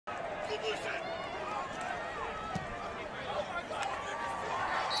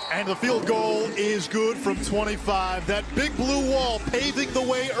And the field goal is good from 25. That big blue wall paving the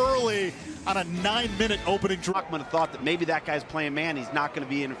way early on a 9-minute opening drive. Brockman thought that maybe that guy's playing man. He's not going to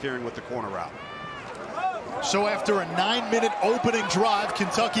be interfering with the corner route. So after a 9-minute opening drive,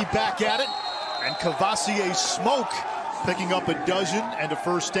 Kentucky back at it. And Cavassier Smoke picking up a dozen and a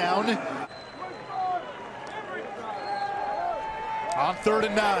first down. On 3rd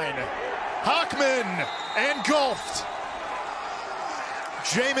and 9. Hockman engulfed.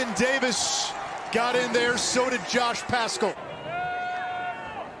 Jamin Davis got in there, so did Josh Paschal.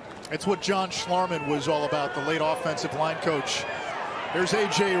 It's what John Schlarman was all about, the late offensive line coach. There's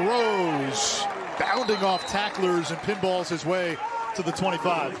A.J. Rose bounding off tacklers and pinballs his way to the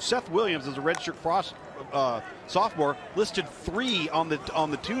 25. Seth Williams is a redshirt sophomore, listed 3 on the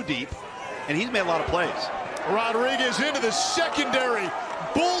 2 deep, and he's made a lot of plays. Rodriguez into the secondary,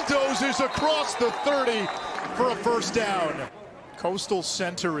 bulldozes across the 30 for a first down. Coastal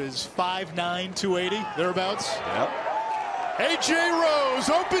center is 5'9", 280, thereabouts. Yep. A.J. Rose,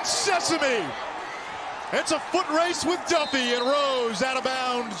 open sesame. It's a foot race with Duffy, and Rose out of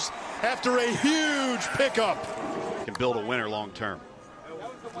bounds after a huge pickup. Can build a winner long term.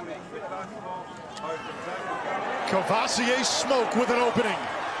 Cavassier Smoke with an opening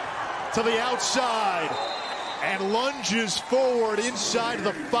to the outside and lunges forward inside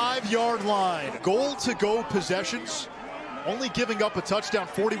the 5-yard line. Goal-to-go possessions, only giving up a touchdown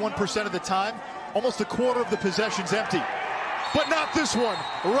 41% of the time. Almost a quarter of the possessions empty. But not this one.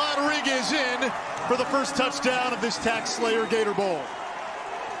 Rodriguez in for the first touchdown of this Tax Slayer Gator Bowl.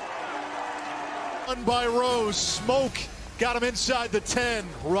 Run by Rose. Smoke got him inside the 10.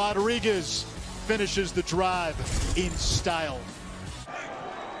 Rodriguez finishes the drive in style.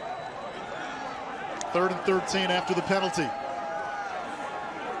 3rd and 13 after the penalty.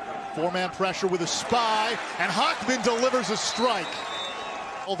 4-man pressure with a spy, and Hockman delivers a strike.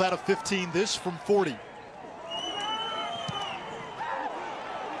 12 out of 15, this from 40.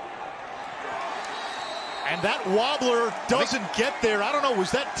 And that wobbler doesn't get there. I don't know,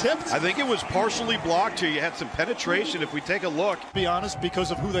 was that tipped? I think it was partially blocked here. You had some penetration if we take a look. To be honest,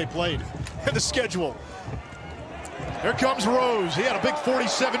 because of who they played and the schedule. Here comes Rose. He had a big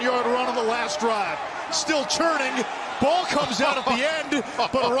 47-yard run on the last drive. Still churning. Ball comes out at the end,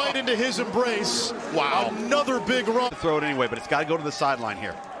 but right into his embrace. Wow. Another big run. Throw it anyway, but it's got to go to the sideline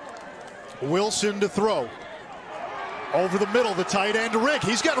here. Wilson to throw. Over the middle, the tight end, Rigg.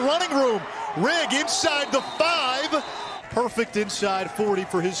 He's got running room. Rigg inside the 5. Perfect inside 40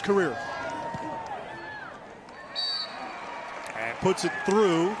 for his career. And puts it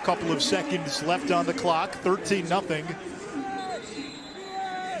through. Couple of seconds left on the clock. 13-0.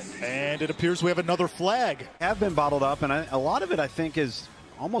 And it appears we have another flag. Have been bottled up, and a lot of it, I think, is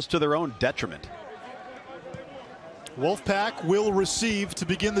almost to their own detriment. Wolfpack will receive to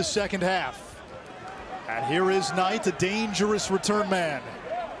begin the second half. And here is Knight, a dangerous return man.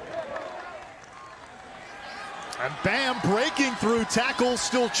 And Bam breaking through, tackle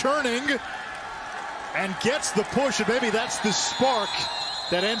still churning, and gets the push, and maybe that's the spark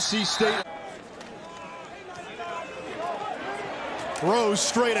that NC State. Rose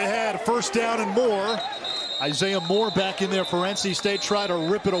straight ahead, first down and more. Isaiah Moore back in there for NC State, try to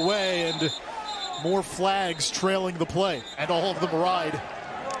rip it away, and more flags trailing the play, and all of them ride.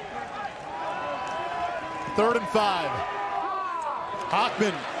 3rd and 5.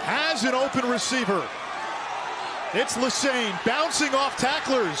 Hockman has an open receiver. It's Lesane bouncing off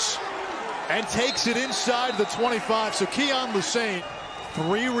tacklers and takes it inside the 25. So Keon Lesane,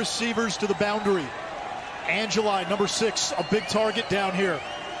 3 receivers to the boundary. Angeli, number 6, a big target down here.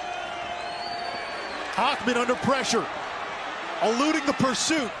 Hockman under pressure, eluding the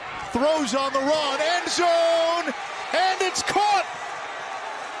pursuit, throws on the run, end zone, and it's caught.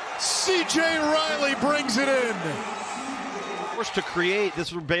 C.J. Riley brings it in. Forced to create this.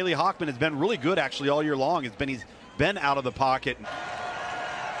 Bailey Hockman has been really good actually all year long. He's been out of the pocket.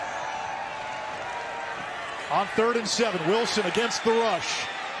 On 3rd and 7, Wilson against the rush.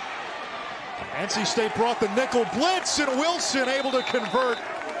 NC State brought the nickel blitz, and Wilson able to convert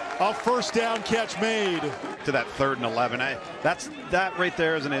a first down catch made. To that 3rd and 11. That right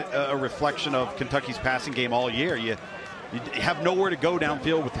there is a reflection of Kentucky's passing game all year. You have nowhere to go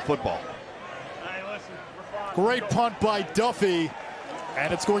downfield with the football. Great punt by Duffy,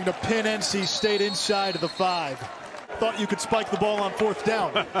 and it's going to pin NC State inside of the 5. Thought you could spike the ball on 4th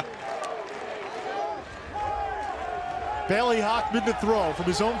down. Bailey Hockman to throw from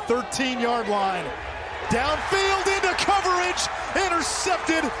his own 13-yard line. Downfield into coverage,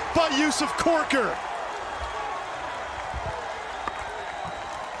 intercepted by Yusuf Corker.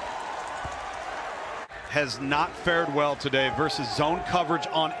 has not fared well today versus zone coverage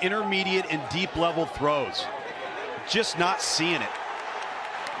on intermediate and deep level throws. Just not seeing it.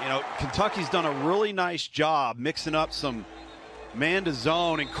 You know, Kentucky's done a really nice job mixing up some man to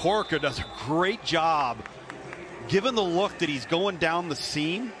zone, and Corker does a great job given the look that he's going down the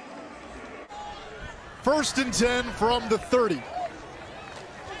seam. 1st and 10 from the 30.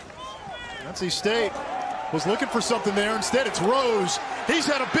 NC State was looking for something there. Instead, it's Rose. He's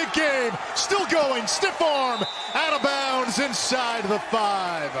had a big game. Still going. Stiff arm. Out of bounds inside the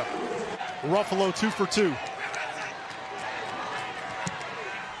 5. Ruffalo 2 for 2.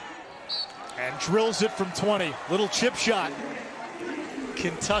 And drills it from 20. Little chip shot.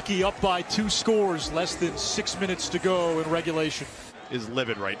 Kentucky up by 2 scores. Less than 6 minutes to go in regulation. Is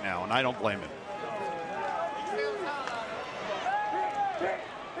livid right now, and I don't blame him.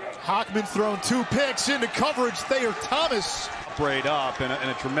 Hockman thrown 2 picks into coverage. Thayer Thomas. Braid up, and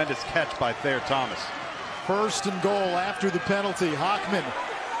a tremendous catch by Thayer Thomas. 1st and goal after the penalty. Hockman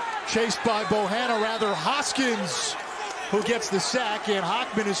chased by Bohanna, rather Hoskins, who gets the sack, and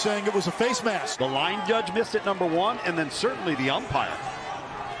Hockman is saying it was a face mask. The line judge missed it, number 1, and then certainly the umpire.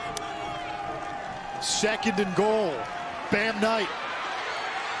 2nd and goal. Bam Knight.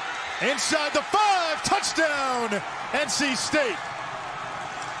 Inside the 5. Touchdown, NC State.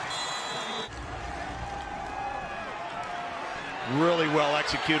 Really well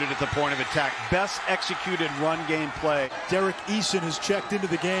executed at the point of attack. Best executed run game play. Derek Eason has checked into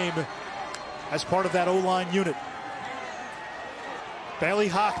the game as part of that O-line unit. Bailey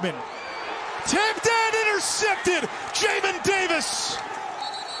Hockman. Tipped and intercepted. Jamin Davis.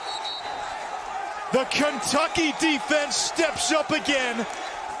 The Kentucky defense steps up again.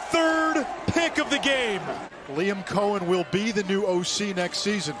 3rd pick of the game. Liam Cohen will be the new OC next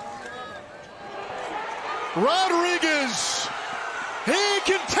season. Rodriguez. He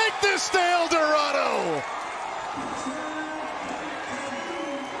can take this to El Dorado.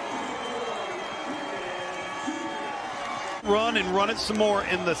 Run and run it some more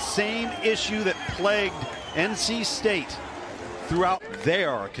in the same issue that plagued NC State throughout. They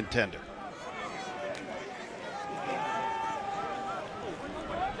are a contender.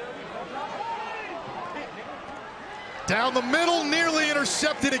 Down the middle, nearly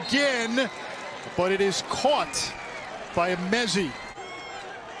intercepted again, but it is caught by Mezzi.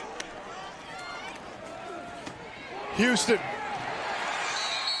 Houston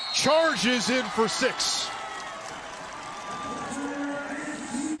charges in for 6.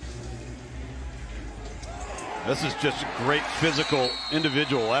 This is just a great physical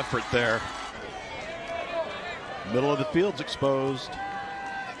individual effort there. Middle of the field's exposed.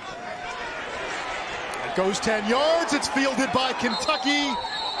 It goes 10 yards. It's fielded by Kentucky.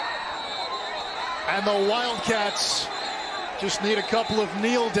 And the Wildcats just need a couple of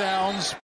kneel downs.